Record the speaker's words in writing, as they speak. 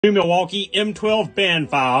New Milwaukee M12 band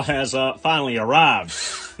file has finally arrived.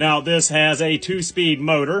 Now this has a 2-speed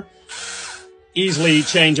motor, easily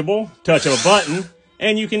changeable, touch of a button,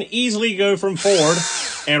 and you can easily go from forward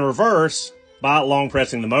and reverse by long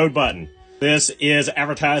pressing the mode button. This is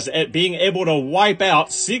advertised at being able to wipe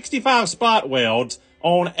out 65 spot welds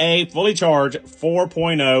on a fully charged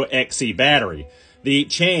 4.0 XC battery. The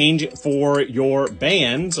change for your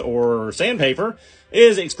bands or sandpaper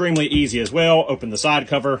is extremely easy as well. Open the side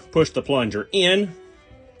cover, push the plunger in.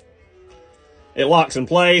 It locks in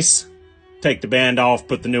place. Take the band off,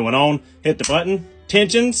 put the new one on, hit the button,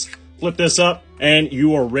 tensions, flip this up, and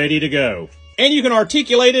you are ready to go. And you can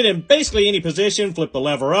articulate it in basically any position, flip the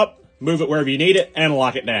lever up, move it wherever you need it, and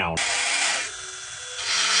lock it down.